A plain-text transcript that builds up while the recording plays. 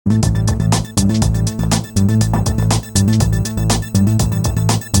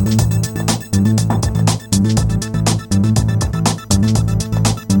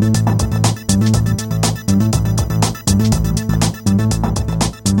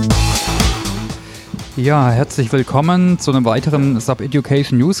Ja, herzlich willkommen zu einem weiteren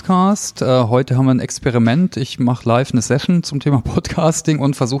Sub-Education Newscast. Heute haben wir ein Experiment. Ich mache live eine Session zum Thema Podcasting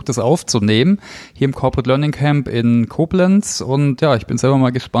und versuche das aufzunehmen. Hier im Corporate Learning Camp in Koblenz. Und ja, ich bin selber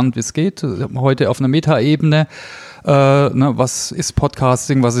mal gespannt, wie es geht. Heute auf einer Metaebene. Was ist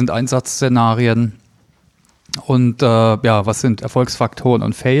Podcasting? Was sind Einsatzszenarien? Und was sind Erfolgsfaktoren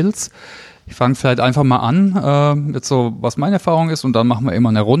und Fails? Ich fange vielleicht einfach mal an, jetzt so, was meine Erfahrung ist, und dann machen wir immer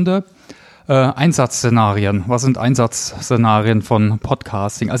eine Runde. Einsatzszenarien. Was sind Einsatzszenarien von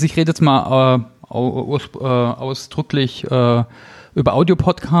Podcasting? Also ich rede jetzt mal ausdrücklich über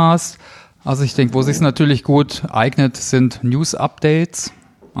Audio-Podcast. Also ich denke, wo sich es natürlich gut eignet, sind News-Updates,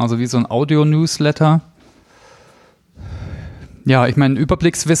 also wie so ein Audio-Newsletter. Ja, ich meine,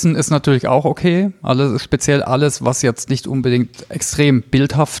 Überblickswissen ist natürlich auch okay. Speziell alles, was jetzt nicht unbedingt extrem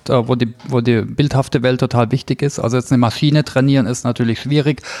bildhaft, wo die bildhafte Welt total wichtig ist. Also jetzt eine Maschine trainieren ist natürlich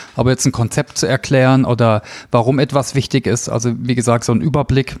schwierig, aber jetzt ein Konzept zu erklären oder warum etwas wichtig ist. Also wie gesagt, so ein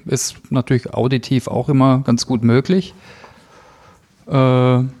Überblick ist natürlich auditiv auch immer ganz gut möglich. Ich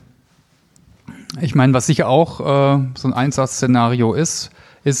meine, was sicher auch so ein Einsatzszenario ist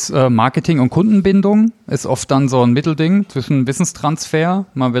Marketing und Kundenbindung, ist oft dann so ein Mittelding zwischen Wissenstransfer.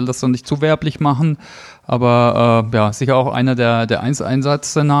 Man will das dann nicht zu werblich machen, aber sicher auch einer der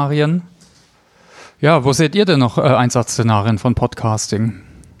Einsatzszenarien. Ja, wo seht ihr denn noch Einsatzszenarien von Podcasting?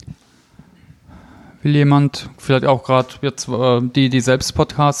 Will jemand, vielleicht auch gerade jetzt die selbst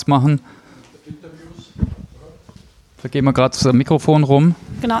Podcasts machen? Da gehen wir gerade das Mikrofon rum.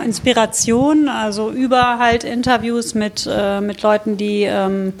 Genau, Inspiration, also über halt Interviews mit Leuten, die,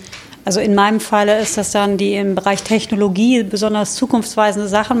 also in meinem Falle ist das dann, die im Bereich Technologie besonders zukunftsweisende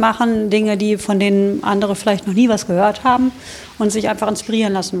Sachen machen, Dinge, von denen andere vielleicht noch nie was gehört haben und sich einfach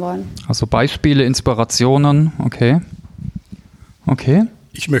inspirieren lassen wollen. Also Beispiele, Inspirationen, okay.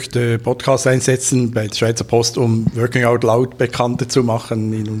 Ich möchte Podcasts einsetzen bei der Schweizer Post, um Working Out Loud bekannter zu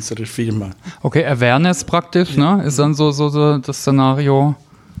machen in unserer Firma. Okay, Awareness praktisch, ne? Ist dann so das Szenario.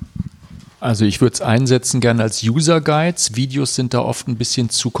 Also ich würde es einsetzen gerne als User Guides. Videos sind da oft ein bisschen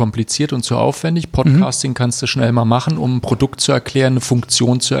zu kompliziert und zu aufwendig. Podcasting kannst du schnell mal machen, um ein Produkt zu erklären, eine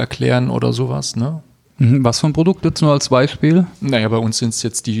Funktion zu erklären oder sowas, ne? Was für ein Produkt jetzt nur als Beispiel? Naja, bei uns sind es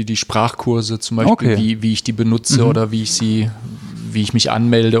jetzt die Sprachkurse zum Beispiel, okay. Wie ich die benutze oder wie ich mich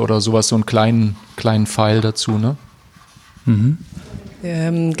anmelde oder sowas, so einen kleinen File dazu, ne?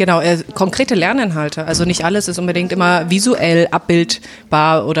 Konkrete Lerninhalte. Also nicht alles ist unbedingt immer visuell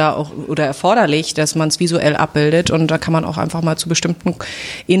abbildbar oder erforderlich, dass man es visuell abbildet, und da kann man auch einfach mal zu bestimmten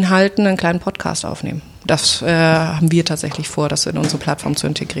Inhalten einen kleinen Podcast aufnehmen. Das haben wir tatsächlich vor, das in unsere Plattform zu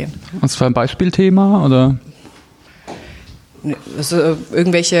integrieren. Was für ein Beispielthema, oder? Also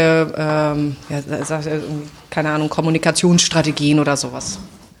irgendwelche, keine Ahnung, Kommunikationsstrategien oder sowas.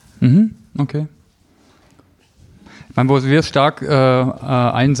 Okay. Ich meine, wo wir stark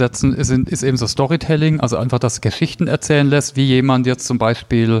einsetzen, ist eben so Storytelling, also einfach, dass Geschichten erzählen lässt, wie jemand jetzt zum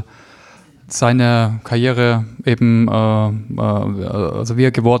Beispiel seine Karriere eben, also wie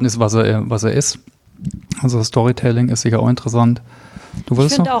er geworden ist, was er ist. Also Storytelling ist sicher auch interessant.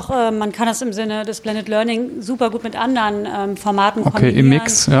 Ich finde auch, man kann das im Sinne des Blended Learning super gut mit anderen Formaten kombinieren. Okay, im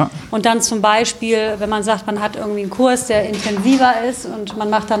Mix, ja. Und dann zum Beispiel, wenn man sagt, man hat irgendwie einen Kurs, der intensiver ist, und man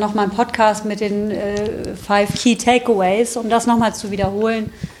macht dann nochmal einen Podcast mit den 5 Key Takeaways, um das nochmal zu wiederholen.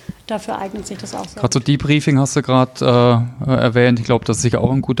 Dafür eignet sich das auch so. Gerade so Debriefing hast du gerade erwähnt. Ich glaube, das ist sicher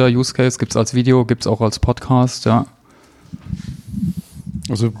auch ein guter Use Case. Gibt es als Video, gibt es auch als Podcast, ja.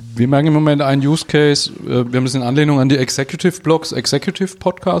 Also wir merken im Moment einen Use Case, wir haben es in Anlehnung an die Executive Blogs, Executive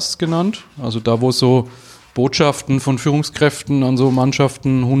Podcasts genannt. Also da, wo so Botschaften von Führungskräften an so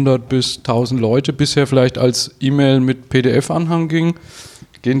Mannschaften 100 bis 1000 Leute bisher vielleicht als E-Mail mit PDF-Anhang gehen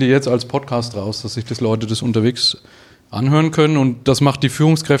die jetzt als Podcast raus, dass sich das Leute das unterwegs anhören können. Und das macht die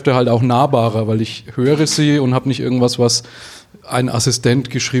Führungskräfte halt auch nahbarer, weil ich höre sie und habe nicht irgendwas, was ein Assistent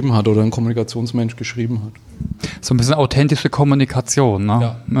geschrieben hat oder ein Kommunikationsmensch geschrieben hat. So ein bisschen authentische Kommunikation,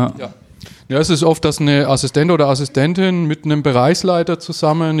 ne? Ja, es ist oft, dass eine Assistent oder Assistentin mit einem Bereichsleiter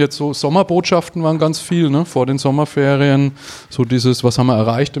zusammen, jetzt so Sommerbotschaften waren ganz viel, ne, vor den Sommerferien, so dieses, was haben wir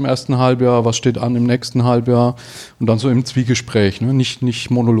erreicht im ersten Halbjahr, was steht an im nächsten Halbjahr, und dann so im Zwiegespräch, ne, nicht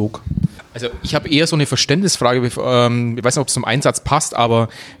Monolog. Also ich habe eher so eine Verständnisfrage, ich weiß nicht, ob es zum Einsatz passt, aber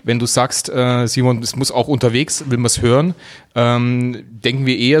wenn du sagst, Simon, es muss auch unterwegs, will man es hören, denken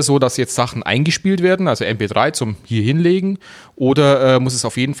wir eher so, dass jetzt Sachen eingespielt werden, also MP3 zum hier hinlegen, oder muss es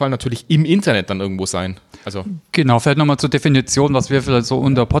auf jeden Fall natürlich im Internet dann irgendwo sein? Also genau, vielleicht nochmal zur Definition, was wir vielleicht so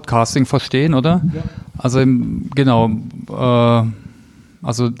unter Podcasting verstehen, oder? Ja. Also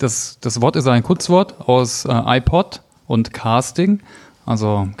also das Wort ist ein Kurzwort aus iPod und Casting.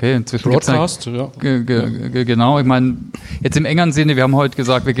 Also, okay, inzwischen Broadcast, ja. Genau, ich meine, jetzt im engeren Sinne, wir haben heute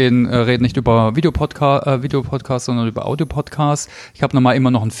gesagt, wir reden nicht über Videopodcast, sondern über Audiopodcast. Ich habe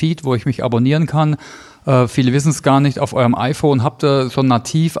immer noch ein Feed, wo ich mich abonnieren kann. Viele wissen es gar nicht, auf eurem iPhone habt ihr schon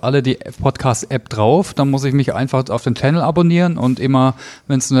nativ alle die Podcast-App drauf. Dann muss ich mich einfach auf den Channel abonnieren und immer,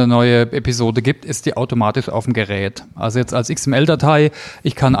 wenn es eine neue Episode gibt, ist die automatisch auf dem Gerät. Also jetzt als XML-Datei,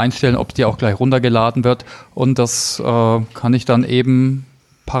 ich kann einstellen, ob die auch gleich runtergeladen wird und das kann ich dann eben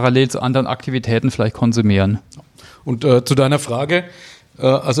parallel zu anderen Aktivitäten vielleicht konsumieren. Und zu deiner Frage,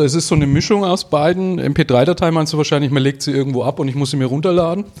 also es ist so eine Mischung aus beiden. MP3-Datei meinst du wahrscheinlich, man legt sie irgendwo ab und ich muss sie mir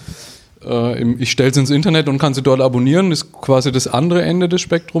runterladen. Ich stelle sie ins Internet und kann sie dort abonnieren. Das ist quasi das andere Ende des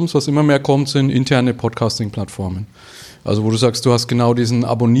Spektrums. Was immer mehr kommt, sind interne Podcasting-Plattformen. Also wo du sagst, du hast genau diesen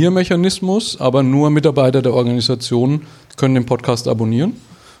Abonniermechanismus, aber nur Mitarbeiter der Organisation können den Podcast abonnieren.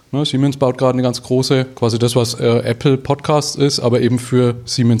 Siemens baut gerade eine ganz große, quasi das, was Apple Podcast ist, aber eben für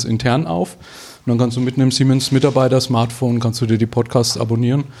Siemens intern auf. Und dann kannst du mit einem Siemens-Mitarbeiter-Smartphone kannst du dir die Podcasts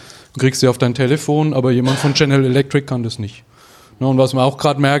abonnieren. Du kriegst sie auf dein Telefon, aber jemand von General Electric kann das nicht. Und was man auch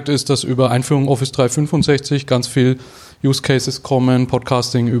gerade merkt, ist, dass über Einführung Office 365 ganz viel Use Cases kommen,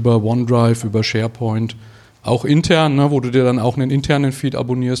 Podcasting über OneDrive, über SharePoint, auch intern, wo du dir dann auch einen internen Feed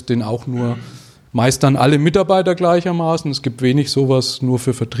abonnierst, den auch nur meist dann alle Mitarbeiter gleichermaßen. Es gibt wenig sowas nur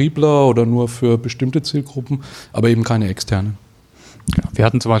für Vertriebler oder nur für bestimmte Zielgruppen, aber eben keine externen. Wir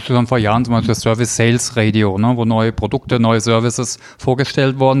hatten zum Beispiel schon vor Jahren das Service Sales Radio, wo neue Produkte, neue Services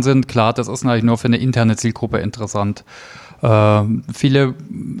vorgestellt worden sind. Klar, das ist natürlich nur für eine interne Zielgruppe interessant. Viele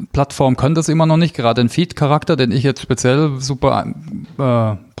Plattformen können das immer noch nicht, gerade den Feed-Charakter, den ich jetzt speziell super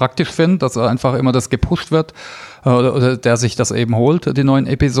praktisch finde, dass einfach immer das gepusht wird oder der sich das eben holt, die neuen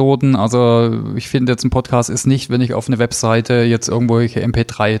Episoden. Also ich finde jetzt ein Podcast ist nicht, wenn ich auf eine Webseite jetzt irgendwelche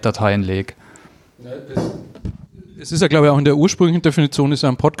MP3-Dateien lege. Es ist ja, glaube ich, auch in der ursprünglichen Definition ist ja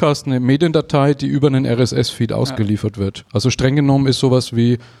ein Podcast eine Mediendatei, die über einen RSS-Feed ausgeliefert wird. Also streng genommen ist sowas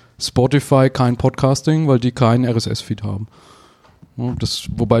wie Spotify kein Podcasting, weil die keinen RSS-Feed haben.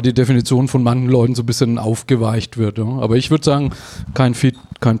 Wobei die Definition von manchen Leuten so ein bisschen aufgeweicht wird. Ja. Aber ich würde sagen, kein Feed,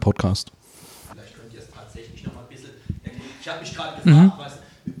 kein Podcast. Vielleicht könnt ihr es tatsächlich noch mal ein bisschen erklären. Ich habe mich gerade gefragt,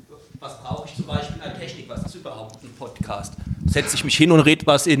 was brauche ich zum Beispiel an Technik? Was ist überhaupt ein Podcast? Setze ich mich hin und rede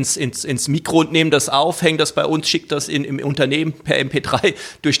was ins Mikro und nehme das auf, hänge das bei uns, schicke das im Unternehmen per MP3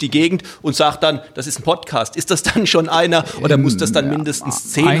 durch die Gegend und sage dann, das ist ein Podcast. Ist das dann schon einer oder muss das dann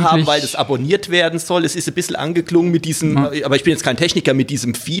mindestens 10 haben, weil das abonniert werden soll? Es ist ein bisschen angeklungen mit diesem, aber ich bin jetzt kein Techniker, mit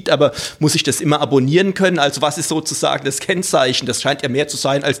diesem Feed, aber muss ich das immer abonnieren können? Also was ist sozusagen das Kennzeichen? Das scheint ja mehr zu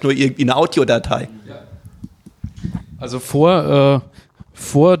sein als nur irgendwie eine Audiodatei. Also vor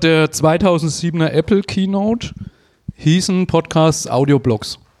der 2007er Apple Keynote hießen Podcasts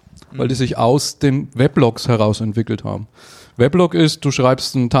Audioblogs, weil die sich aus den Weblogs heraus entwickelt haben. Weblog ist, du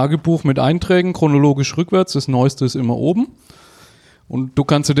schreibst ein Tagebuch mit Einträgen, chronologisch rückwärts, das Neueste ist immer oben. Und du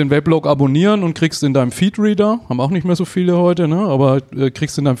kannst dir den Weblog abonnieren und kriegst in deinem Feedreader, haben auch nicht mehr so viele heute, aber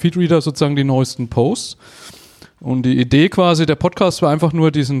kriegst in deinem Feedreader sozusagen die neuesten Posts. Und die Idee quasi, der Podcast war einfach nur,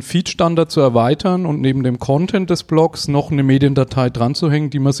 diesen Feed-Standard zu erweitern und neben dem Content des Blogs noch eine Mediendatei dran zu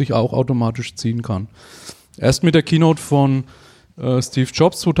hängen, die man sich auch automatisch ziehen kann. Erst mit der Keynote von Steve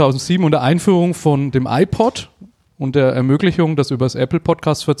Jobs 2007 und der Einführung von dem iPod und der Ermöglichung, dass über das Apple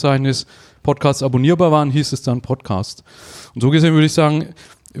Podcast-Verzeichnis Podcasts abonnierbar waren, hieß es dann Podcast. Und so gesehen würde ich sagen,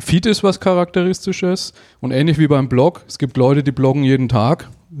 Feed ist was Charakteristisches und ähnlich wie beim Blog. Es gibt Leute, die bloggen jeden Tag.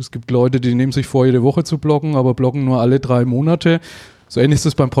 Es gibt Leute, die nehmen sich vor, jede Woche zu bloggen, aber bloggen nur alle 3 Monate. So ähnlich ist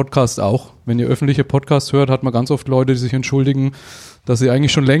es beim Podcast auch. Wenn ihr öffentliche Podcasts hört, hat man ganz oft Leute, die sich entschuldigen, dass sie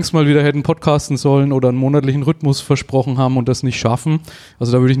eigentlich schon längst mal wieder hätten podcasten sollen oder einen monatlichen Rhythmus versprochen haben und das nicht schaffen.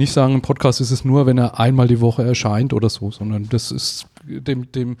 Also da würde ich nicht sagen, ein Podcast ist es nur, wenn er einmal die Woche erscheint oder so, sondern das ist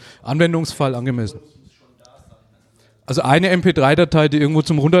dem Anwendungsfall angemessen. Also eine MP3-Datei, die irgendwo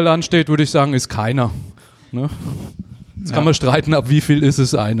zum Runterladen steht, würde ich sagen, ist keiner. Ne? Jetzt kann man streiten, ab wie viel ist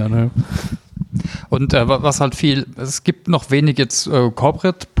es einer. Ne? Und was halt viel, es gibt noch wenig jetzt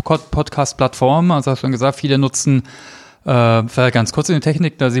Corporate-Podcast-Plattformen, also hast du schon gesagt, viele nutzen ganz kurz in die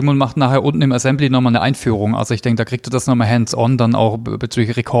Technik, der Simon macht nachher unten im Assembly nochmal eine Einführung, also ich denke, da kriegt ihr das nochmal hands-on, dann auch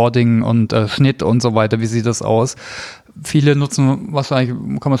bezüglich Recording und Schnitt und so weiter, wie sieht das aus? Viele nutzen, wahrscheinlich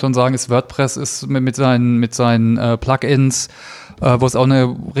kann man schon sagen, ist WordPress, ist mit seinen Plugins, wo es auch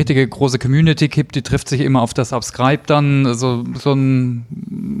eine richtige große Community gibt, die trifft sich immer auf der Subscribe dann, also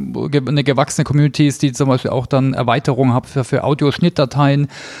eine gewachsene Community ist, die zum Beispiel auch dann Erweiterungen hat für Audioschnittdateien,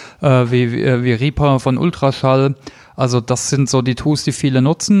 wie Reaper von Ultraschall. Also das sind so die Tools, die viele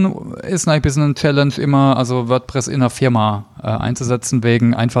nutzen. Ist natürlich ein bisschen ein Challenge immer, also WordPress in einer Firma einzusetzen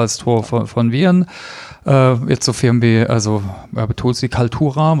wegen Einfallstor von Viren. Jetzt so Firmen wie, Tools wie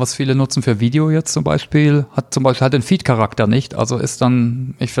Kaltura, was viele nutzen für Video jetzt zum Beispiel, hat halt den Feed-Charakter nicht, also ist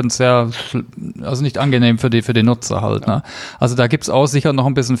dann, ich finde es nicht angenehm für die Nutzer halt, ne? Also da gibt's auch sicher noch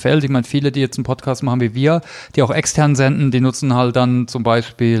ein bisschen Feld, ich meine, viele, die jetzt einen Podcast machen wie wir, die auch extern senden, die nutzen halt dann zum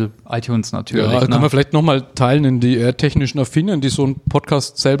Beispiel iTunes natürlich. Ja, kann man vielleicht nochmal teilen in die eher technischen Affinen, die so einen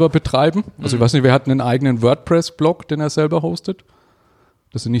Podcast selber betreiben. Also ich weiß nicht, wer hat einen eigenen WordPress-Blog, den er selber hostet?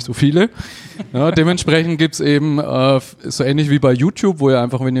 Das sind nicht so viele. Ja, dementsprechend gibt's eben so ähnlich wie bei YouTube, wo ihr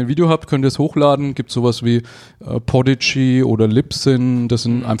einfach, wenn ihr ein Video habt, könnt ihr es hochladen. Gibt sowas wie Podigy oder Libsyn. Das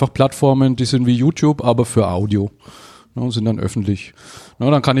sind einfach Plattformen, die sind wie YouTube, aber für Audio. Ja, und sind dann öffentlich.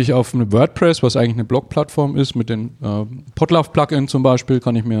 Ja, dann kann ich auf eine WordPress, was eigentlich eine Blog-Plattform ist, mit den Podlove-Plugin zum Beispiel,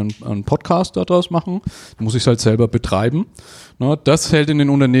 kann ich mir einen Podcast daraus machen. Da muss ich es halt selber betreiben. Ja, das hält in den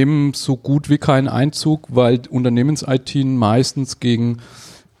Unternehmen so gut wie keinen Einzug, weil Unternehmens-IT meistens gegen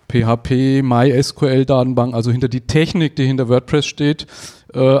PHP, MySQL-Datenbank, also hinter die Technik, die hinter WordPress steht,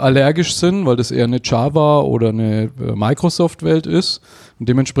 allergisch sind, weil das eher eine Java- oder eine Microsoft-Welt ist. Und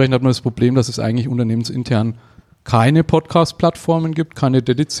dementsprechend hat man das Problem, dass es eigentlich unternehmensintern keine Podcast-Plattformen gibt, keine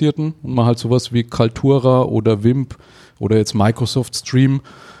dedizierten, und man halt sowas wie Kaltura oder Wimp oder jetzt Microsoft Stream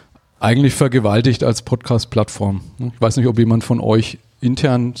eigentlich vergewaltigt als Podcast-Plattform. Ich weiß nicht, ob jemand von euch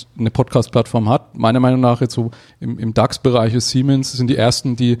intern eine Podcast-Plattform hat. Meiner Meinung nach jetzt so im DAX-Bereich ist Siemens, sind die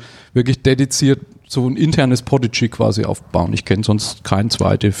ersten, die wirklich dediziert so ein internes Podigy quasi aufbauen. Ich kenne sonst keine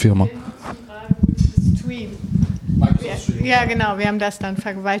zweite Firma. Stream. Ja, genau, wir haben das dann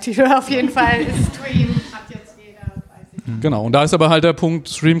vergewaltigt. Auf jeden Fall ist Stream, hat jetzt jeder, weiß ich. Genau, und da ist aber halt der Punkt,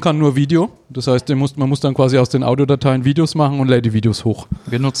 Stream kann nur Video. Das heißt, man muss dann quasi aus den Audiodateien Videos machen und lädt die Videos hoch.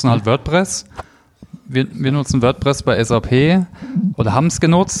 Wir nutzen halt WordPress. Wir nutzen WordPress bei SAP oder haben es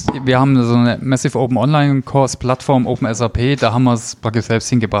genutzt. Wir haben so eine Massive Open Online Course Plattform Open SAP, da haben wir es praktisch selbst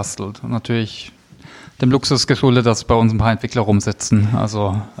hingebastelt. Und natürlich dem Luxus geschuldet, dass bei uns ein paar Entwickler rumsitzen.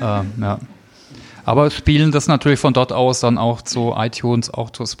 Also, ja. Aber spielen das natürlich von dort aus dann auch zu iTunes, auch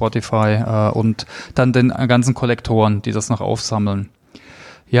zu Spotify und dann den ganzen Kollektoren, die das noch aufsammeln.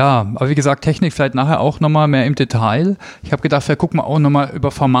 Ja, aber wie gesagt, Technik vielleicht nachher auch nochmal mehr im Detail. Ich habe gedacht, vielleicht gucken wir auch nochmal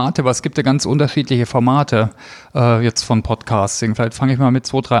über Formate, weil es gibt ja ganz unterschiedliche Formate jetzt von Podcasting. Vielleicht fange ich mal mit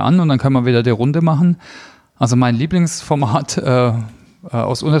 2, 3 an und dann können wir wieder die Runde machen. Also mein Lieblingsformat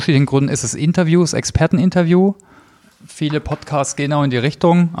aus unterschiedlichen Gründen ist es Interviews, Experteninterview. Viele Podcasts gehen auch in die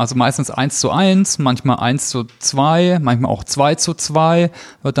Richtung, also meistens 1:1, manchmal 1:2, manchmal auch 2:2,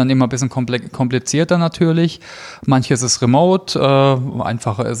 wird dann immer ein bisschen komplizierter natürlich. Manches ist remote,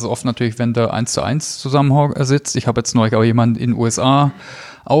 einfacher ist es oft natürlich, wenn du 1:1 zusammen sitzt. Ich habe jetzt neulich auch jemanden in den USA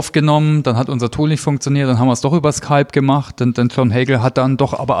aufgenommen, dann hat unser Tool nicht funktioniert, dann haben wir es doch über Skype gemacht, denn John Hagel hat dann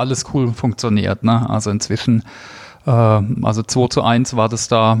doch aber alles cool funktioniert, ne? Also inzwischen also 2:1 war das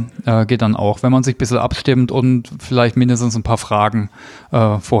da, geht dann auch, wenn man sich ein bisschen abstimmt und vielleicht mindestens ein paar Fragen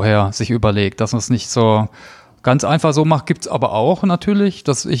vorher sich überlegt, dass man es nicht so ganz einfach so macht. Gibt's aber auch natürlich,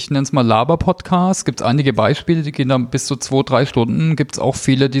 ich nenne es mal Laber-Podcast, gibt's einige Beispiele, die gehen dann bis zu 2, 3 Stunden, gibt's auch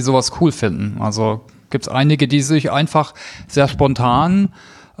viele, die sowas cool finden. Also gibt's einige, die sich einfach sehr spontan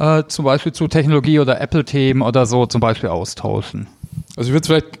zum Beispiel zu Technologie oder Apple-Themen oder so zum Beispiel austauschen. Also ich würde es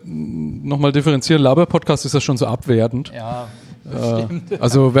vielleicht nochmal differenzieren. Laber-Podcast ist das schon so abwertend. Ja,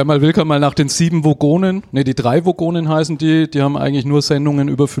 also wer mal will, kann mal nach den 7 Vogonen, die 3 Vogonen heißen die haben eigentlich nur Sendungen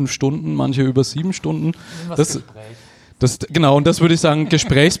über 5 Stunden, manche über 7 Stunden. Genau, und das würde ich sagen,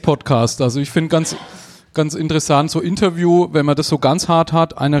 Gesprächspodcast. Also ich finde ganz interessant, so Interview, wenn man das so ganz hart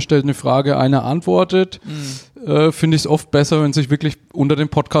hat, einer stellt eine Frage, einer antwortet, finde ich es oft besser, wenn sich wirklich unter dem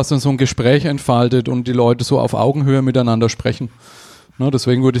Podcast dann so ein Gespräch entfaltet und die Leute so auf Augenhöhe miteinander sprechen.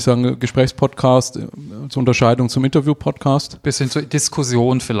 Deswegen würde ich sagen, Gesprächspodcast zur Unterscheidung zum Interview-Podcast. Bisschen zur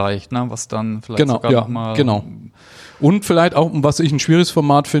Diskussion vielleicht, ne? Was dann vielleicht sogar nochmal... Genau. Und vielleicht auch, was ich ein schwieriges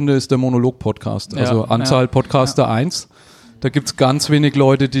Format finde, ist der Monolog-Podcast. Also Anzahl Podcaster 1. Da gibt es ganz wenig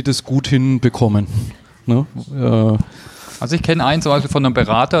Leute, die das gut hinbekommen. Ne? Also ich kenne einen zum Beispiel von einem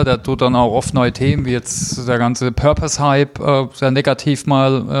Berater, der tut dann auch oft neue Themen, wie jetzt der ganze Purpose-Hype, sehr negativ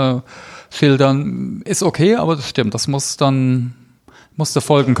mal schildern. Ist okay, aber das stimmt, das musst du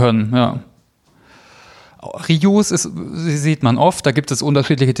folgen können, ja. Reuse sieht man oft, da gibt es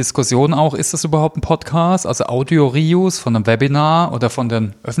unterschiedliche Diskussionen auch. Ist das überhaupt ein Podcast? Also Audio-Reuse von einem Webinar oder von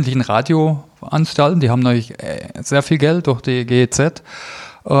den öffentlichen Radioanstalten, die haben natürlich sehr viel Geld durch die GEZ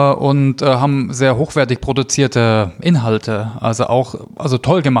und haben sehr hochwertig produzierte Inhalte, also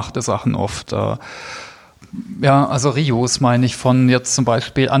toll gemachte Sachen oft. Ja, also Reuse meine ich von jetzt zum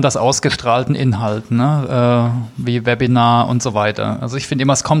Beispiel anders ausgestrahlten Inhalten, ne? Wie Webinar und so weiter. Also ich finde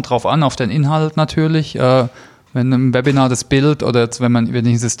immer, es kommt drauf an, auf den Inhalt natürlich. Wenn im Webinar das Bild oder jetzt, wenn ich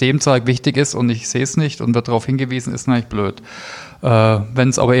ein System zeige, wichtig ist und ich sehe es nicht und wird darauf hingewiesen, ist natürlich blöd. Wenn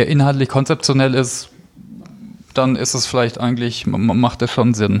es aber eher inhaltlich konzeptionell ist, dann ist es vielleicht eigentlich, macht das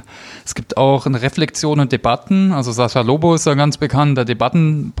schon Sinn. Es gibt auch eine Reflexion und Debatten, also Sascha Lobo ist ja ganz bekannt, der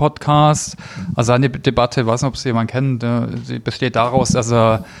Debatten-Podcast, also seine Debatte, ich weiß nicht, ob es jemand kennt, die besteht daraus, dass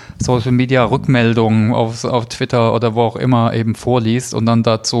er Social-Media-Rückmeldungen auf Twitter oder wo auch immer eben vorliest und dann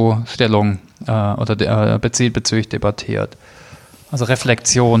dazu Stellung oder bezüglich debattiert. Also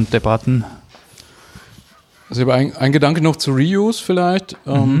Reflexion, Debatten. Also ich habe ein Gedanke noch zu Reuse vielleicht.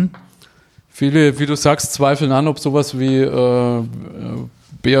 Viele, wie du sagst, zweifeln an, ob sowas wie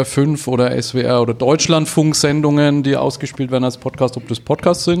BR5 oder SWR oder Deutschlandfunk-Sendungen, die ausgespielt werden als Podcast, ob das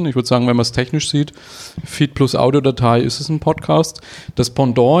Podcasts sind. Ich würde sagen, wenn man es technisch sieht, Feed plus Audiodatei ist es ein Podcast. Das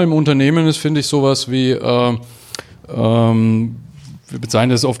Pendant im Unternehmen ist, finde ich, sowas wie, wir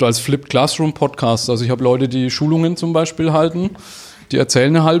bezeichnen das oft als Flipped Classroom Podcast. Also ich habe Leute, die Schulungen zum Beispiel halten, die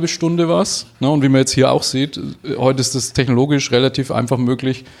erzählen eine halbe Stunde was. Ne? Und wie man jetzt hier auch sieht, heute ist das technologisch relativ einfach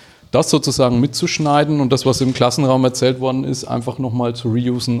möglich, das sozusagen mitzuschneiden und das, was im Klassenraum erzählt worden ist, einfach nochmal zu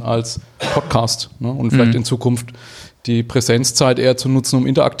reusen als Podcast. Ne? Und vielleicht in Zukunft die Präsenzzeit eher zu nutzen, um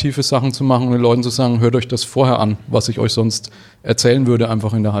interaktive Sachen zu machen und den Leuten zu sagen, hört euch das vorher an, was ich euch sonst erzählen würde,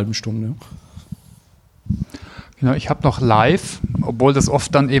 einfach in der halben Stunde. Genau, ich habe noch live, obwohl das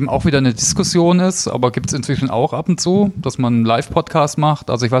oft dann eben auch wieder eine Diskussion ist, aber gibt es inzwischen auch ab und zu, dass man einen Live-Podcast macht.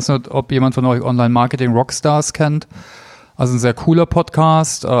 Also ich weiß nicht, ob jemand von euch Online-Marketing-Rockstars kennt. Also ein sehr cooler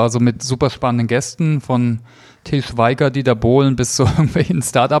Podcast, also mit super spannenden Gästen von Til Schweiger, Dieter Bohlen bis zu irgendwelchen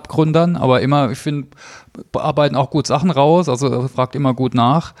Start-up-Gründern, aber immer, ich finde, arbeiten auch gut Sachen raus, also fragt immer gut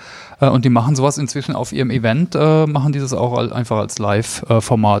nach und die machen sowas inzwischen auf ihrem Event, machen die das auch einfach als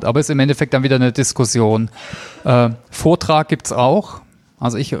Live-Format, aber ist im Endeffekt dann wieder eine Diskussion. Vortrag gibt's auch.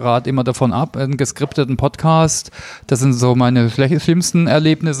 Also ich rate immer davon ab, einen geskripteten Podcast, das sind so meine schlimmsten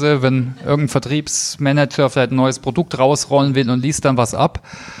Erlebnisse, wenn irgendein Vertriebsmanager vielleicht ein neues Produkt rausrollen will und liest dann was ab.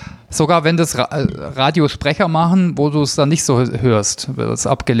 Sogar wenn das Radiosprecher machen, wo du es dann nicht so hörst, wenn es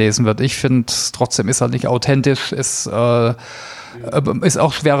abgelesen wird. Ich finde, trotzdem ist halt nicht authentisch, ist auch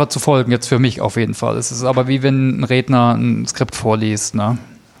schwerer zu folgen, jetzt für mich auf jeden Fall. Es ist aber wie wenn ein Redner ein Skript vorliest, ne?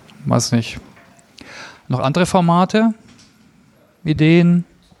 Weiß nicht. Noch andere Formate? Ideen?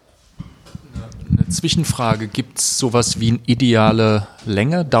 Eine Zwischenfrage, gibt es sowas wie eine ideale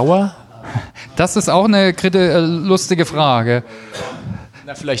Länge, Dauer? Das ist auch eine lustige Frage.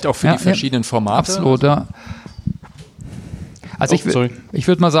 Na, vielleicht auch für die verschiedenen Formate? Absolut, ja. Also ich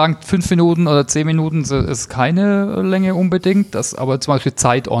würde mal sagen, 5 Minuten oder 10 Minuten ist keine Länge unbedingt, das aber zum Beispiel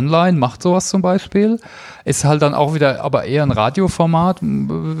Zeit Online macht sowas zum Beispiel. Ist halt dann auch wieder aber eher ein Radioformat,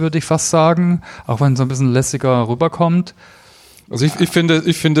 würde ich fast sagen, auch wenn es so ein bisschen lässiger rüberkommt. Also ich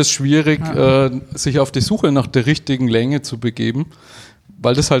finde es schwierig, sich auf die Suche nach der richtigen Länge zu begeben,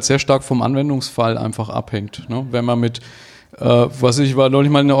 weil das halt sehr stark vom Anwendungsfall einfach abhängt. Ne? Wenn man ich war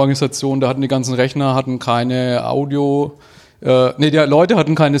neulich mal in einer Organisation, da hatten die ganzen Rechner, hatten keine die Leute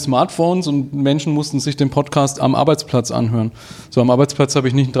hatten keine Smartphones und Menschen mussten sich den Podcast am Arbeitsplatz anhören. So, am Arbeitsplatz habe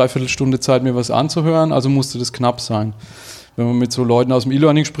ich nicht eine Dreiviertelstunde Zeit, mir was anzuhören, also musste das knapp sein. Wenn man mit so Leuten aus dem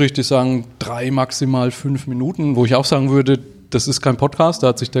E-Learning spricht, die sagen 3, maximal 5 Minuten, wo ich auch sagen würde, das ist kein Podcast, da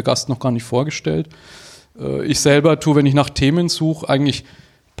hat sich der Gast noch gar nicht vorgestellt. Ich selber tue, wenn ich nach Themen suche, eigentlich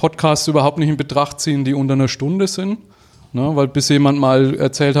Podcasts überhaupt nicht in Betracht ziehen, die unter einer Stunde sind. Ne, weil bis jemand mal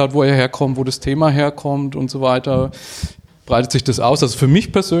erzählt hat, wo er herkommt, wo das Thema herkommt und so weiter, breitet sich das aus. Also für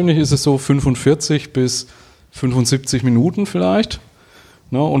mich persönlich ist es so 45 bis 75 Minuten vielleicht.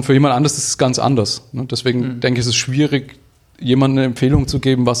 Ne, und für jemand anderes ist es ganz anders. Ne, deswegen denke ich, ist es schwierig, jemandem eine Empfehlung zu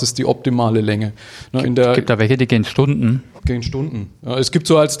geben, was ist die optimale Länge. Ne, gibt da welche, die gehen Stunden? Gehen Stunden. Ja, es gibt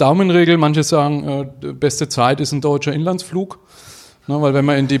so als Daumenregel, manche sagen, beste Zeit ist ein deutscher Inlandsflug. Ne, weil wenn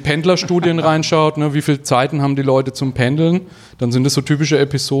man in die Pendlerstudien reinschaut, ne, wie viele Zeiten haben die Leute zum Pendeln, dann sind das so typische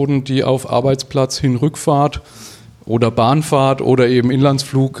Episoden, die auf Arbeitsplatz hin Rückfahrt oder Bahnfahrt oder eben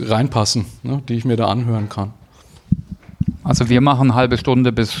Inlandsflug reinpassen, ne, die ich mir da anhören kann. Also wir machen halbe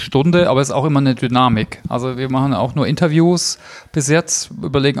Stunde bis Stunde, aber es ist auch immer eine Dynamik. Also wir machen auch nur Interviews bis jetzt,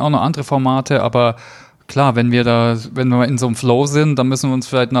 überlegen auch noch andere Formate, aber klar, wenn wir in so einem Flow sind, dann müssen wir uns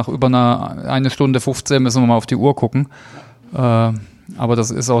vielleicht nach über eine Stunde 15 müssen wir mal auf die Uhr gucken. Aber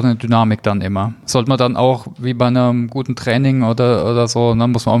das ist auch eine Dynamik dann immer. Sollte man dann auch, wie bei einem guten Training oder so,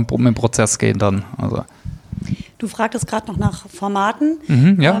 dann muss man auch mit dem Prozess gehen dann. Also. Du fragtest gerade noch nach Formaten.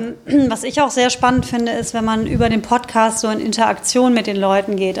 Ja. Was ich auch sehr spannend finde, ist, wenn man über den Podcast so in Interaktion mit den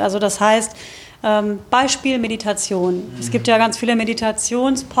Leuten geht. Also das heißt, Beispiel Meditation. Es gibt ja ganz viele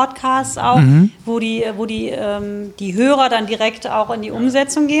Meditationspodcasts auch, wo die Hörer dann direkt auch in die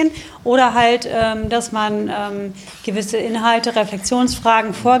Umsetzung gehen. Oder halt, dass man gewisse Inhalte,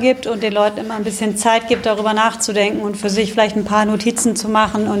 Reflexionsfragen vorgibt und den Leuten immer ein bisschen Zeit gibt, darüber nachzudenken und für sich vielleicht ein paar Notizen zu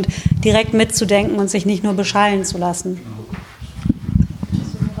machen und direkt mitzudenken und sich nicht nur beschallen zu lassen.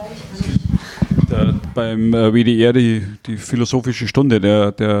 Beim WDR die philosophische Stunde,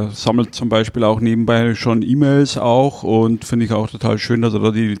 der sammelt zum Beispiel auch nebenbei schon E-Mails auch und finde ich auch total schön, dass er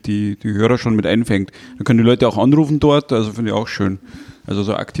da die Hörer schon mit einfängt. Da können die Leute auch anrufen dort, also finde ich auch schön. Also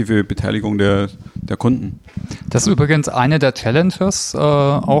so aktive Beteiligung der Kunden. Das ist übrigens eine der Challenges,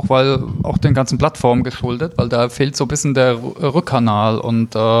 auch den ganzen Plattformen geschuldet, weil da fehlt so ein bisschen der Rückkanal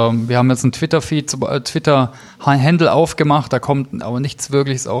und wir haben jetzt einen Twitter-Feed, Twitter-Handle aufgemacht, da kommt aber nichts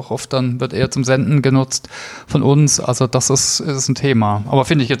Wirkliches, auch oft dann wird eher zum Senden genutzt von uns, also das ist ein Thema, aber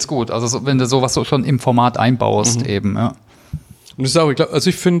finde ich jetzt gut, also wenn du sowas so schon im Format einbaust eben, ja. Und das ist auch,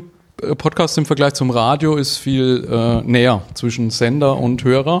 ich finde, Podcast im Vergleich zum Radio ist viel näher zwischen Sender und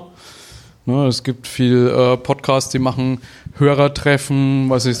Hörer. Ne, es gibt viel Podcasts, die machen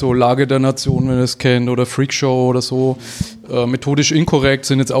Hörertreffen, so Lage der Nation, wenn ihr es kennt, oder Freakshow oder so. Methodisch inkorrekt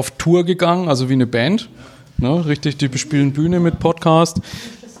sind jetzt auf Tour gegangen, also wie eine Band. Ne, richtig, die bespielen Bühne mit Podcast.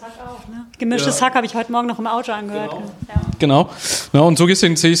 Gemischtes Hack habe ich heute Morgen noch im Auto angehört. Genau. Ja, und so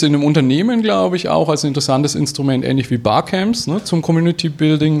gesehen sehe ich es in einem Unternehmen, glaube ich, auch als ein interessantes Instrument, ähnlich wie Barcamps, ne, zum Community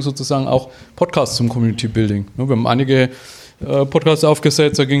Building, sozusagen auch Podcasts zum Community Building. Ne, wir haben einige Podcasts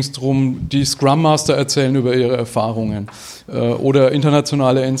aufgesetzt, da ging es darum, die Scrum Master erzählen über ihre Erfahrungen. Oder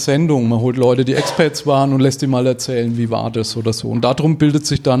internationale Entsendung, man holt Leute, die Expats waren und lässt die mal erzählen, wie war das oder so. Und darum bildet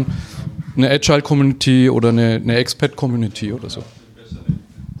sich dann eine Agile Community oder eine Expat Community oder so.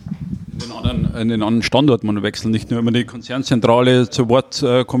 In den anderen Standort man wechseln, nicht nur immer die Konzernzentrale zu Wort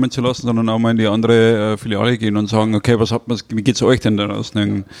kommen zu lassen, sondern auch mal in die andere Filiale gehen und sagen, okay, wie geht es euch denn da draußen? Wir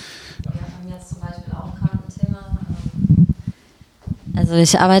haben jetzt zum Beispiel auch gerade ein Thema. Also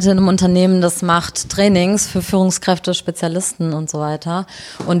ich arbeite in einem Unternehmen, das macht Trainings für Führungskräfte, Spezialisten und so weiter.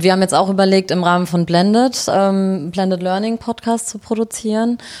 Und wir haben jetzt auch überlegt, im Rahmen von Blended Learning Podcast zu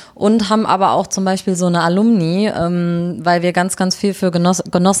produzieren und haben aber auch zum Beispiel so eine Alumni, weil wir ganz, ganz viel für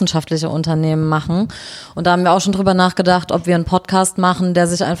genossenschaftliche Unternehmen machen. Und da haben wir auch schon drüber nachgedacht, ob wir einen Podcast machen, der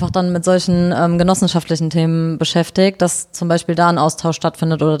sich einfach dann mit solchen genossenschaftlichen Themen beschäftigt, dass zum Beispiel da ein Austausch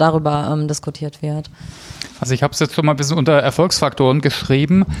stattfindet oder darüber diskutiert wird. Also ich habe es jetzt schon mal ein bisschen unter Erfolgsfaktoren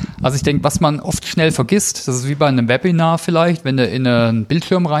geschrieben. Also ich denke, was man oft schnell vergisst, das ist wie bei einem Webinar vielleicht, wenn du in einen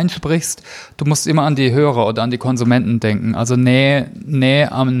Bildschirm reinsprichst, du musst immer an die Hörer oder an die Konsumenten denken. Also Nähe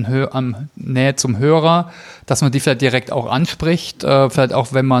zum Hörer, dass man die vielleicht direkt auch anspricht, vielleicht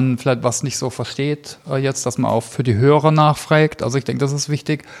auch, wenn man vielleicht was nicht so versteht jetzt, dass man auch für die Hörer nachfragt. Also ich denke, das ist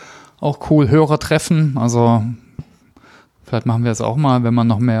wichtig. Auch cool, Hörer treffen, also vielleicht machen wir es auch mal, wenn wir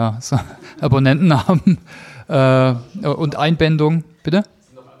noch mehr Abonnenten haben. Und Einbindung, bitte?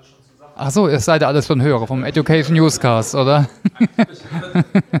 Achso, ihr seid ja alles schon Hörer vom Education Newscast, oder?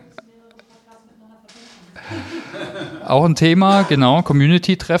 Auch ein Thema, genau,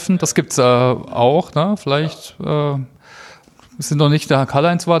 Community-Treffen, das gibt es auch, ne? Vielleicht sind noch nicht, der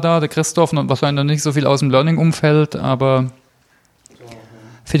Karl-Heinz war da, der Christoph und wahrscheinlich noch nicht so viel aus dem Learning-Umfeld, aber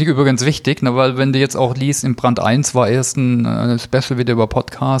finde ich übrigens wichtig, ne, weil wenn du jetzt auch liest, im Brand 1 war erst ein Special wieder über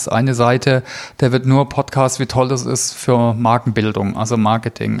Podcasts, eine Seite, der wird nur Podcast, wie toll das ist für Markenbildung, also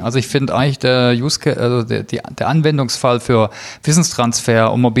Marketing. Also ich finde eigentlich der Anwendungsfall für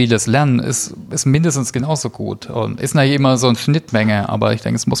Wissenstransfer und mobiles Lernen ist mindestens genauso gut und ist natürlich immer so eine Schnittmenge, aber ich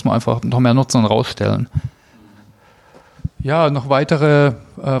denke, es muss man einfach noch mehr nutzen und rausstellen. Ja, noch weitere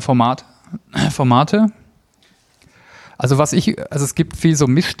Formate. Also es gibt viel so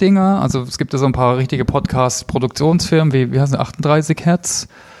Mischdinger, also es gibt ja so ein paar richtige Podcast-Produktionsfirmen, wie heißt es, 38 Hertz,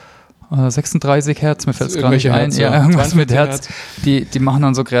 36 Hertz, mir fällt es gar nicht ein, ja, irgendwas mit Hertz, die machen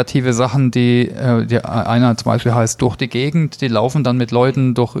dann so kreative Sachen, die einer zum Beispiel heißt Durch die Gegend, die laufen dann mit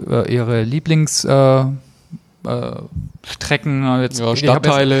Leuten durch ihre Lieblingsstrecken,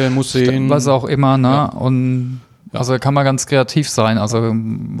 Stadtteile, Museen, was auch immer, ne, ja. Und also kann man ganz kreativ sein, also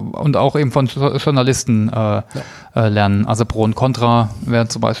und auch eben von Journalisten lernen. Also Pro und Contra wäre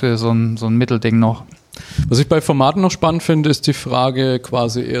zum Beispiel so ein Mittelding noch. Was ich bei Formaten noch spannend finde, ist die Frage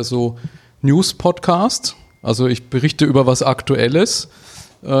quasi eher so News-Podcast. Also ich berichte über was Aktuelles,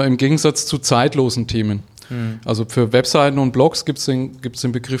 im Gegensatz zu zeitlosen Themen. Also für Webseiten und Blogs gibt's den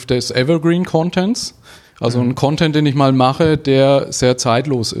Begriff des Evergreen Contents. Also ein Content, den ich mal mache, der sehr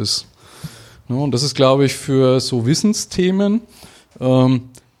zeitlos ist. Und das ist, glaube ich, für so Wissensthemen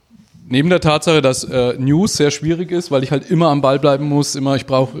neben der Tatsache, dass News sehr schwierig ist, weil ich halt immer am Ball bleiben muss, ich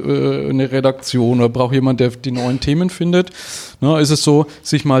brauche eine Redaktion oder brauche jemand, der die neuen Themen findet, ist es so,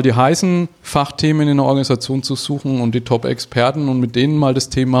 sich mal die heißen Fachthemen in einer Organisation zu suchen und die Top-Experten und mit denen mal das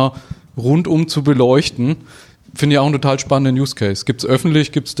Thema rundum zu beleuchten. Finde ich auch einen total spannenden Use Case. Gibt es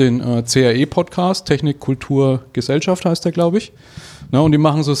öffentlich, gibt es den CRE-Podcast, Technik, Kultur, Gesellschaft heißt der, glaube ich. Und die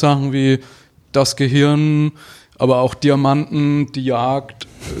machen so Sachen wie das Gehirn, aber auch Diamanten, die Jagd,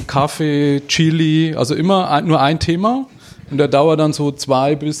 Kaffee, Chili, also immer nur ein Thema. Und der dauert dann so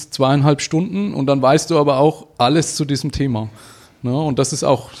 2 bis 2,5 Stunden und dann weißt du aber auch alles zu diesem Thema. Und das ist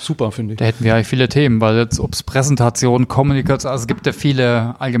auch super, finde ich. Da hätten wir eigentlich viele Themen, weil jetzt ob es Präsentation, Kommunikation, also es gibt ja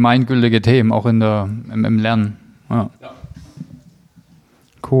viele allgemeingültige Themen, auch im Lernen. Ja.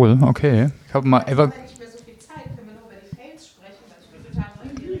 Cool, okay. Ich habe mal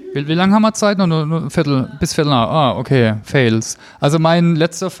Wie lange haben wir Zeit? Nur bis Viertel nach. Okay, Fails. Also mein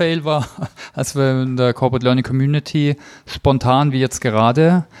letzter Fail war, als wir in der Corporate Learning Community spontan, wie jetzt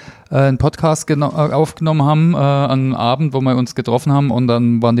gerade, einen Podcast aufgenommen haben, an einem Abend, wo wir uns getroffen haben und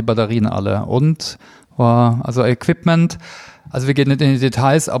dann waren die Batterien alle. Und also Equipment, also wir gehen nicht in die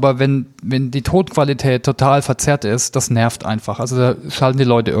Details, aber wenn die Tonqualität total verzerrt ist, das nervt einfach. Also da schalten die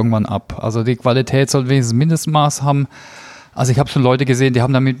Leute irgendwann ab. Also die Qualität soll wenigstens ein Mindestmaß haben. Also ich habe schon Leute gesehen, die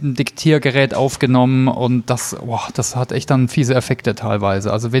haben da mit einem Diktiergerät aufgenommen und das hat echt dann fiese Effekte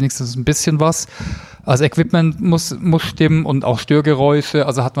teilweise. Also wenigstens ein bisschen was. Also Equipment muss stimmen und auch Störgeräusche,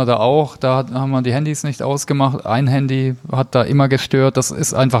 also hat man da auch. Da haben wir die Handys nicht ausgemacht. Ein Handy hat da immer gestört. Das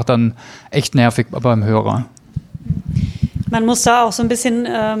ist einfach dann echt nervig beim Hörer. Man muss da auch so ein bisschen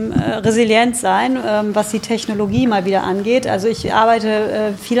resilient sein, was die Technologie mal wieder angeht. Also ich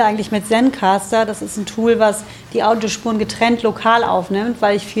arbeite viel eigentlich mit Zencaster. Das ist ein Tool, was die Audiospuren getrennt lokal aufnimmt,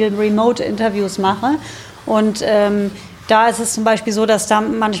 weil ich viel Remote-Interviews mache. Und da ist es zum Beispiel so, dass da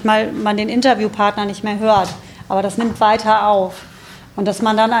manchmal man den Interviewpartner nicht mehr hört. Aber das nimmt weiter auf. Und dass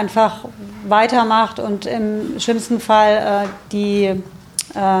man dann einfach weitermacht und im schlimmsten Fall die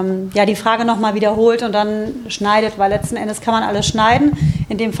Frage nochmal wiederholt und dann schneidet, weil letzten Endes kann man alles schneiden.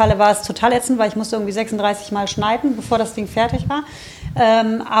 In dem Falle war es total ätzend, weil ich musste irgendwie 36 Mal schneiden, bevor das Ding fertig war.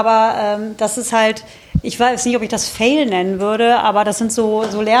 Das ist halt, ich weiß nicht, ob ich das Fail nennen würde, aber das sind so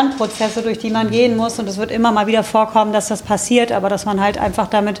Lernprozesse, durch die man gehen muss und es wird immer mal wieder vorkommen, dass das passiert, aber dass man halt einfach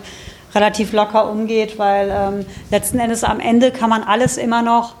damit relativ locker umgeht, weil letzten Endes am Ende kann man alles immer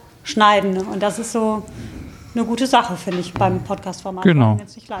noch schneiden und das ist so eine gute Sache, finde ich, beim Podcast-Format, genau. wenn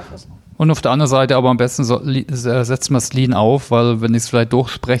jetzt nicht live ist. Und auf der anderen Seite aber am besten setzt man es lean auf, weil wenn ich es vielleicht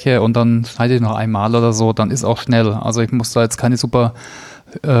durchspreche und dann schneide ich noch einmal oder so, dann ist auch schnell. Also ich muss da jetzt keine super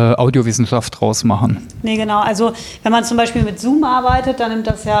Audiowissenschaft draus machen. Nee, genau. Also wenn man zum Beispiel mit Zoom arbeitet, dann nimmt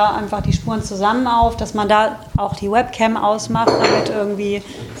das ja einfach die Spuren zusammen auf, dass man da auch die Webcam ausmacht, damit irgendwie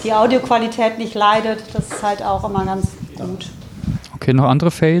die Audioqualität nicht leidet. Das ist halt auch immer ganz gut. Okay, noch andere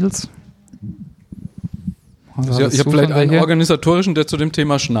Fails? Also ich habe vielleicht einen organisatorischen, der zu dem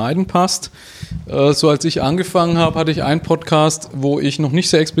Thema Schneiden passt. So als ich angefangen habe, hatte ich einen Podcast, wo ich noch nicht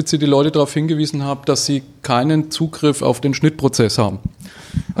sehr explizit die Leute darauf hingewiesen habe, dass sie keinen Zugriff auf den Schnittprozess haben.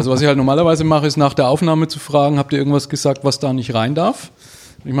 Also was ich halt normalerweise mache, ist nach der Aufnahme zu fragen, habt ihr irgendwas gesagt, was da nicht rein darf?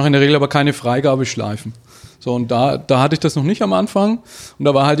 Ich mache in der Regel aber keine Freigabeschleifen. So, und da hatte ich das noch nicht am Anfang. Und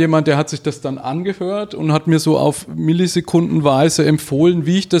da war halt jemand, der hat sich das dann angehört und hat mir so auf Millisekundenweise empfohlen,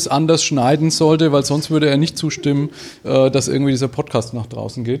 wie ich das anders schneiden sollte, weil sonst würde er nicht zustimmen, dass irgendwie dieser Podcast nach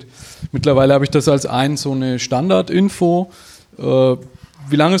draußen geht. Mittlerweile habe ich das als so eine Standardinfo.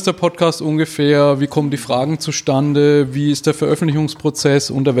 Wie lang ist der Podcast ungefähr? Wie kommen die Fragen zustande? Wie ist der Veröffentlichungsprozess?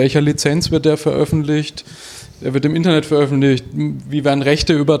 Unter welcher Lizenz wird der veröffentlicht? Er wird im Internet veröffentlicht, wie werden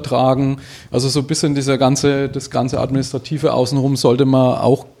Rechte übertragen, also so ein bisschen das ganze Administrative außenrum sollte man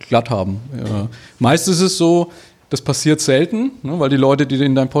auch glatt haben. Ja. Meist ist es so, das passiert selten, ne, weil die Leute, die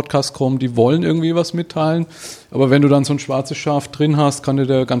in deinen Podcast kommen, die wollen irgendwie was mitteilen, aber wenn du dann so ein schwarzes Schaf drin hast, kann dir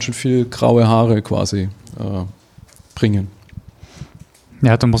der ganz schön viel graue Haare quasi bringen.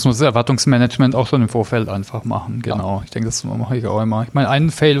 Ja, dann muss man das Erwartungsmanagement auch schon im Vorfeld einfach machen, genau. Ja. Ich denke, das mache ich auch immer. Ich meine,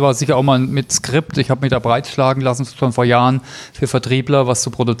 ein Fail war sicher auch mal mit Skript. Ich habe mich da breitschlagen lassen, schon vor Jahren für Vertriebler was zu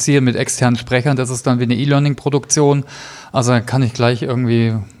produzieren mit externen Sprechern. Das ist dann wie eine E-Learning-Produktion. Also kann ich gleich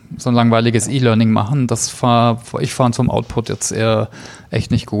irgendwie so ein langweiliges E-Learning machen. Ich fand zum Output jetzt eher echt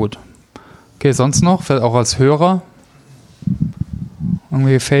nicht gut. Okay, sonst noch, vielleicht auch als Hörer,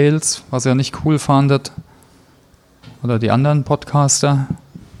 irgendwie Fails, was ihr nicht cool fandet. Oder die anderen Podcaster?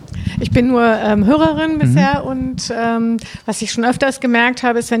 Ich bin nur Hörerin bisher und was ich schon öfters gemerkt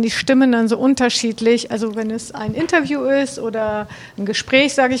habe, ist, wenn die Stimmen dann so unterschiedlich, also wenn es ein Interview ist oder ein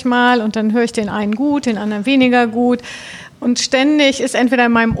Gespräch, sage ich mal, und dann höre ich den einen gut, den anderen weniger gut Und ständig ist entweder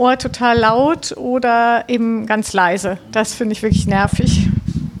in meinem Ohr total laut oder eben ganz leise. Das finde ich wirklich nervig.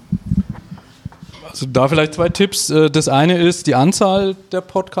 Also da vielleicht 2 Tipps. Das eine ist die Anzahl der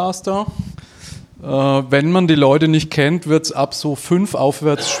Podcaster. Wenn man die Leute nicht kennt, wird es ab so 5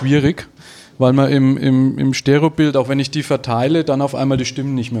 aufwärts schwierig, weil man im Stereobild, auch wenn ich die verteile, dann auf einmal die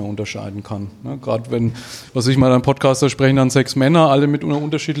Stimmen nicht mehr unterscheiden kann. Ne? Gerade wenn, was ich mal, ein Podcaster sprechen dann 6 Männer, alle mit einer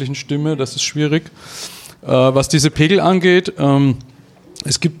unterschiedlichen Stimme, das ist schwierig. Was diese Pegel angeht,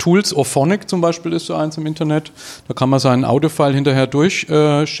 es gibt Tools, Orphonic zum Beispiel ist so eins im Internet, da kann man seinen Audiofile hinterher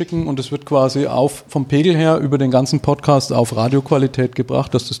durchschicken und es wird quasi vom Pegel her über den ganzen Podcast auf Radioqualität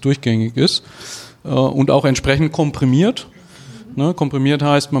gebracht, dass das durchgängig ist und auch entsprechend komprimiert. Ne, komprimiert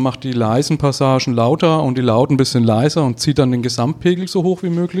heißt, man macht die leisen Passagen lauter und die lauten ein bisschen leiser und zieht dann den Gesamtpegel so hoch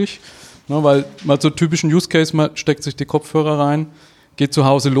wie möglich. Ne, weil man so typischen Use Case, man steckt sich die Kopfhörer rein, geht zu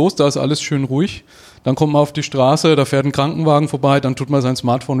Hause los, da ist alles schön ruhig. Dann kommt man auf die Straße, da fährt ein Krankenwagen vorbei, dann tut man sein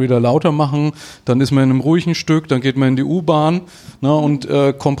Smartphone wieder lauter machen, dann ist man in einem ruhigen Stück, dann geht man in die U-Bahn, ne, und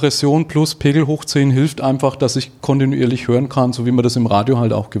Kompression plus Pegel hochziehen hilft einfach, dass ich kontinuierlich hören kann, so wie man das im Radio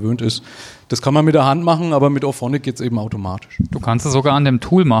halt auch gewöhnt ist. Das kann man mit der Hand machen, aber mit Orphonic geht es eben automatisch. Du kannst es sogar an dem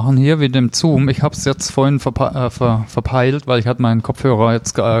Tool machen, hier wie dem Zoom. Ich habe es jetzt vorhin verpeilt, weil ich hatte meinen Kopfhörer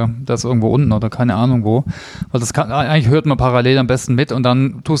jetzt, das irgendwo unten oder keine Ahnung wo. Weil das eigentlich hört man parallel am besten mit und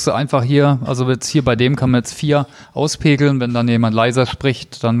dann tust du einfach hier, also jetzt hier bei dem kann man jetzt 4 auspegeln, wenn dann jemand leiser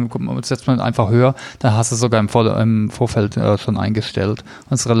spricht, dann setzt man einfach höher, dann hast du es sogar im Vorfeld schon eingestellt.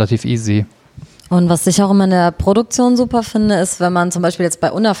 Das ist relativ easy. Und was ich auch immer in der Produktion super finde, ist, wenn man zum Beispiel jetzt bei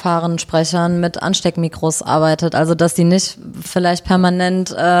unerfahrenen Sprechern mit Ansteckmikros arbeitet, also dass die nicht vielleicht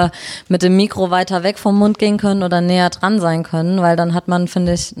permanent mit dem Mikro weiter weg vom Mund gehen können oder näher dran sein können, weil dann hat man,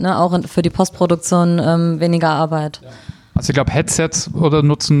 finde ich, auch für die Postproduktion weniger Arbeit. Ja. Also ich glaube, Headsets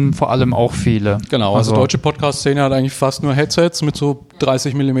nutzen vor allem auch viele. Genau, also deutsche Podcast-Szene hat eigentlich fast nur Headsets mit so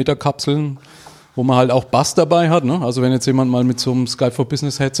 30 mm Kapseln, wo man halt auch Bass dabei hat. Ne? Also wenn jetzt jemand mal mit so einem Skype for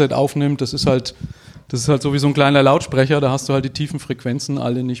Business Headset aufnimmt, das ist halt so wie so ein kleiner Lautsprecher, da hast du halt die tiefen Frequenzen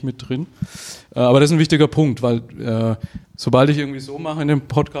alle nicht mit drin. Aber das ist ein wichtiger Punkt, weil sobald ich irgendwie so mache in dem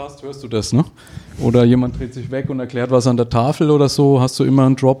Podcast, hörst du das, ne? Oder jemand dreht sich weg und erklärt was an der Tafel oder so, hast du immer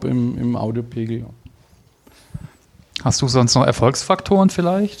einen Drop im Audiopegel. Hast du sonst noch Erfolgsfaktoren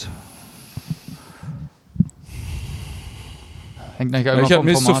vielleicht?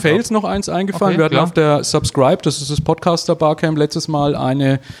 Mir ist zu Fails noch eins eingefallen. Wir hatten auf der Subscribe, das ist das Podcaster Barcamp, letztes Mal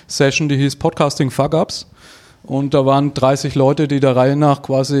eine Session, die hieß Podcasting Fuck-Ups. Und da waren 30 Leute, die der Reihe nach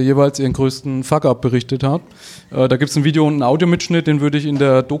quasi jeweils ihren größten Fuck-Up berichtet haben. Da gibt es ein Video und einen Audiomitschnitt, den würde ich in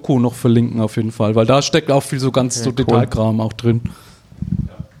der Doku noch verlinken auf jeden Fall, weil da steckt auch viel so ganz Detailkram auch drin.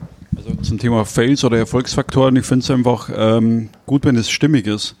 Also zum Thema Fails oder Erfolgsfaktoren, ich finde es einfach gut, wenn es stimmig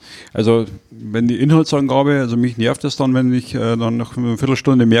ist. Also wenn die Inhaltsangabe, also mich nervt es dann, wenn ich dann nach einer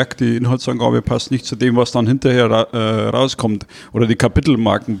Viertelstunde merke, die Inhaltsangabe passt nicht zu dem, was dann hinterher rauskommt. Oder die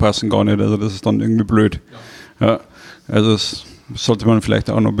Kapitelmarken passen gar nicht, also das ist dann irgendwie blöd. Ja, also das sollte man vielleicht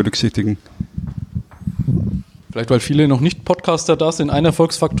auch noch berücksichtigen. Vielleicht, weil viele noch nicht Podcaster da sind, ein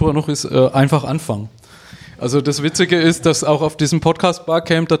Erfolgsfaktor noch ist einfach anfangen. Also das Witzige ist, dass auch auf diesem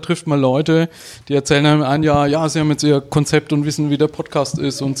Podcast-Barcamp, da trifft man Leute, die erzählen einem ein Jahr, ja, sie haben jetzt ihr Konzept und wissen, wie der Podcast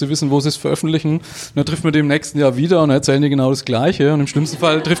ist und sie wissen, wo sie es veröffentlichen. Und dann trifft man die im nächsten Jahr wieder und erzählen die genau das Gleiche. Und im schlimmsten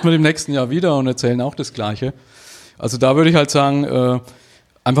Fall trifft man die im nächsten Jahr wieder und erzählen auch das Gleiche. Also da würde ich halt sagen,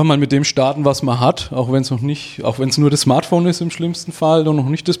 einfach mal mit dem starten, was man hat, auch wenn es nur das Smartphone ist im schlimmsten Fall und noch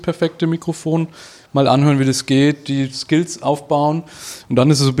nicht das perfekte Mikrofon, mal anhören, wie das geht, die Skills aufbauen und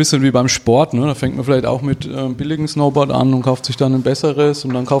dann ist es so ein bisschen wie beim Sport, ne? Da fängt man vielleicht auch mit billigen Snowboard an und kauft sich dann ein besseres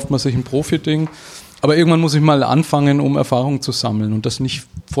und dann kauft man sich ein Profi-Ding, aber irgendwann muss ich mal anfangen, um Erfahrung zu sammeln und das nicht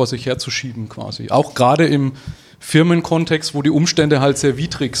vor sich herzuschieben quasi, auch gerade im Firmenkontext, wo die Umstände halt sehr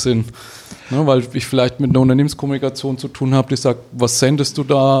widrig sind. Ne, weil ich vielleicht mit einer Unternehmenskommunikation zu tun habe, die sagt, was sendest du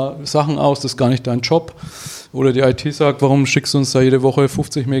da Sachen aus, das ist gar nicht dein Job. Oder die IT sagt, warum schickst du uns da jede Woche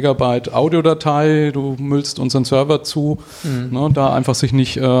 50 Megabyte Audiodatei, du müllst unseren Server zu. Ne, da einfach sich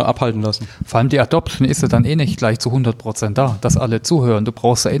nicht abhalten lassen. Vor allem die Adoption ist ja dann eh nicht gleich zu 100% da, dass alle zuhören. Du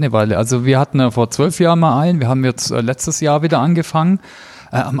brauchst ja eh eine Weile. Also wir hatten ja vor 12 Jahren mal wir haben jetzt letztes Jahr wieder angefangen.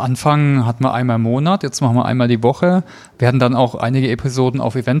 Am Anfang hatten wir einmal im Monat, jetzt machen wir einmal die Woche. Wir hatten dann auch einige Episoden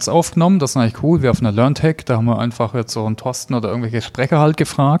auf Events aufgenommen, das ist eigentlich cool, wie auf einer LearnTech, da haben wir einfach jetzt so einen Thorsten oder irgendwelche Sprecher halt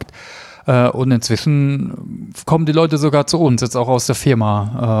gefragt. Und inzwischen kommen die Leute sogar zu uns, jetzt auch aus der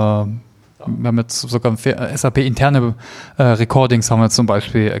Firma. Wir haben jetzt sogar SAP-interne Recordings haben wir zum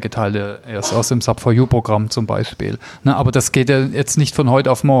Beispiel geteilt, erst aus dem Sub4U-Programm zum Beispiel. Na, aber das geht ja jetzt nicht von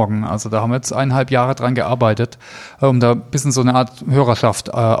heute auf morgen. Also da haben wir jetzt 1,5 Jahre dran gearbeitet, um da ein bisschen so eine Art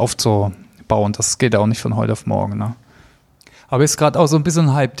Hörerschaft aufzubauen. Das geht ja auch nicht von heute auf morgen. Ne? Aber ist gerade auch so ein bisschen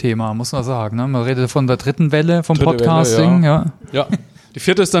ein Hype-Thema, muss man sagen. Ne? Man redet von der dritten Welle vom Podcasting. Welle, ja. Die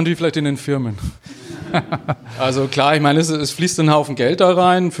vierte ist dann die vielleicht in den Firmen. Also klar, ich meine, es fließt ein Haufen Geld da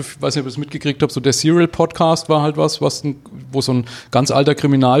rein. Ich weiß nicht, ob ich es mitgekriegt habe, so der Serial-Podcast war halt wo so ein ganz alter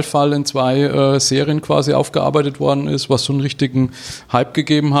Kriminalfall in 2 Serien quasi aufgearbeitet worden ist, was so einen richtigen Hype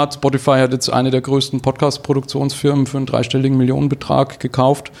gegeben hat. Spotify hat jetzt eine der größten Podcast-Produktionsfirmen für einen 3-stelligen Millionenbetrag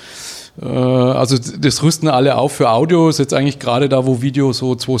gekauft. Also das rüsten alle auf für Audio, ist jetzt eigentlich gerade da, wo Video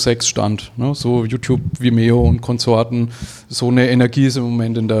so 2.6 stand. Ne? So YouTube, Vimeo und Konsorten, so eine Energie ist im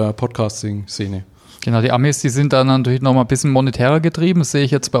Moment in der Podcasting-Szene. Genau, die Amis, die sind dann natürlich noch mal ein bisschen monetärer getrieben. Das sehe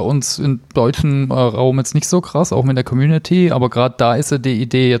ich jetzt bei uns im deutschen Raum jetzt nicht so krass, auch mit der Community. Aber gerade da ist ja die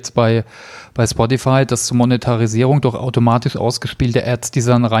Idee jetzt bei Spotify, dass zur Monetarisierung durch automatisch ausgespielte Ads, die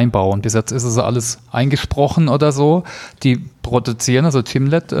sie dann reinbauen. Bis jetzt ist es alles eingesprochen oder so. Die produzieren, also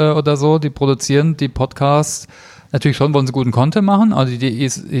Gimlet oder so, die produzieren die Podcasts. Natürlich schon, wollen sie guten Content machen, aber die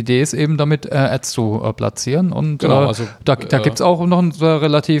Idee ist eben damit Ads zu platzieren und genau, also, da gibt es auch noch einen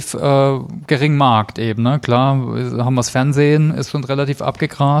relativ geringen Markt eben. Ne? Klar, haben wir das Fernsehen, ist schon relativ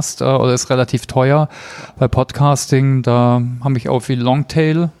abgegrast oder ist relativ teuer. Bei Podcasting, da habe ich auch viel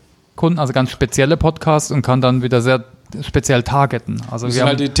Longtail-Kunden, also ganz spezielle Podcasts und kann dann wieder sehr speziell targeten. Also das sind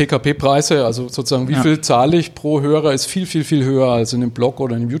halt die TKP-Preise, also sozusagen wie viel zahle ich pro Hörer ist viel, viel, viel höher als in einem Blog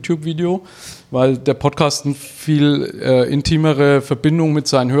oder einem YouTube-Video, weil der Podcast eine viel intimere Verbindung mit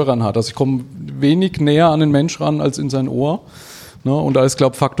seinen Hörern hat. Also ich komme wenig näher an den Mensch ran als in sein Ohr. Ne? Und da ist,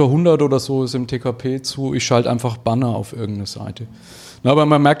 glaube ich, Faktor 100 oder so ist im TKP zu, ich schalte einfach Banner auf irgendeine Seite. Na, aber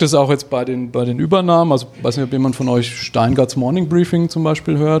man merkt es auch jetzt bei den Übernahmen, also ich weiß nicht, ob jemand von euch Steingarts Morning Briefing zum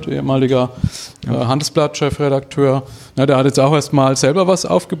Beispiel hört, ehemaliger Handelsblatt-Chefredakteur. Na, der hat jetzt auch erstmal selber was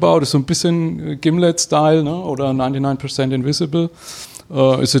aufgebaut, ist so ein bisschen Gimlet-Style, ne? Oder 99% Invisible.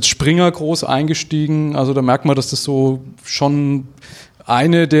 Ist jetzt Springer groß eingestiegen, also da merkt man, dass das so schon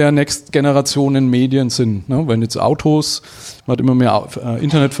eine der Next-Generationen Medien sind. Ne? Wenn jetzt Autos, man hat immer mehr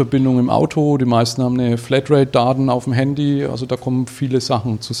Internetverbindungen im Auto, die meisten haben eine Flatrate-Daten auf dem Handy, also da kommen viele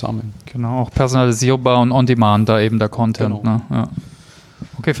Sachen zusammen. Genau, auch personalisierbar und on-demand da eben der Content. Genau. Ne? Ja.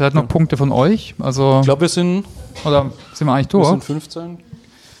 Okay, vielleicht noch Punkte von euch. Also, ich glaube, sind wir eigentlich durch? Wir sind 15.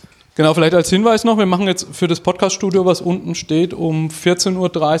 Genau, vielleicht als Hinweis noch, wir machen jetzt für das Podcast-Studio, was unten steht, um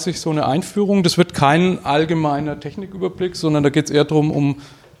 14.30 Uhr so eine Einführung. Das wird kein allgemeiner Techniküberblick, sondern da geht es eher darum, um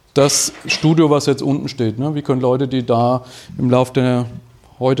das Studio, was jetzt unten steht. Ne? Wie können Leute, die da im Laufe der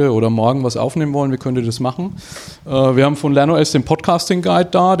heute oder morgen was aufnehmen wollen, wie könnt ihr das machen? Wir haben von LernOS den Podcasting-Guide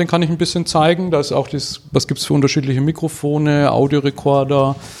da, den kann ich ein bisschen zeigen. Da ist auch was gibt es für unterschiedliche Mikrofone,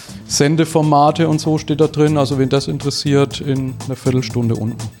 Audiorekorder, Sendeformate und so steht da drin. Also wen das interessiert, in einer Viertelstunde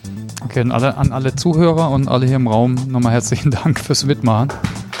unten. Okay, an alle Zuhörer und alle hier im Raum nochmal herzlichen Dank fürs Mitmachen.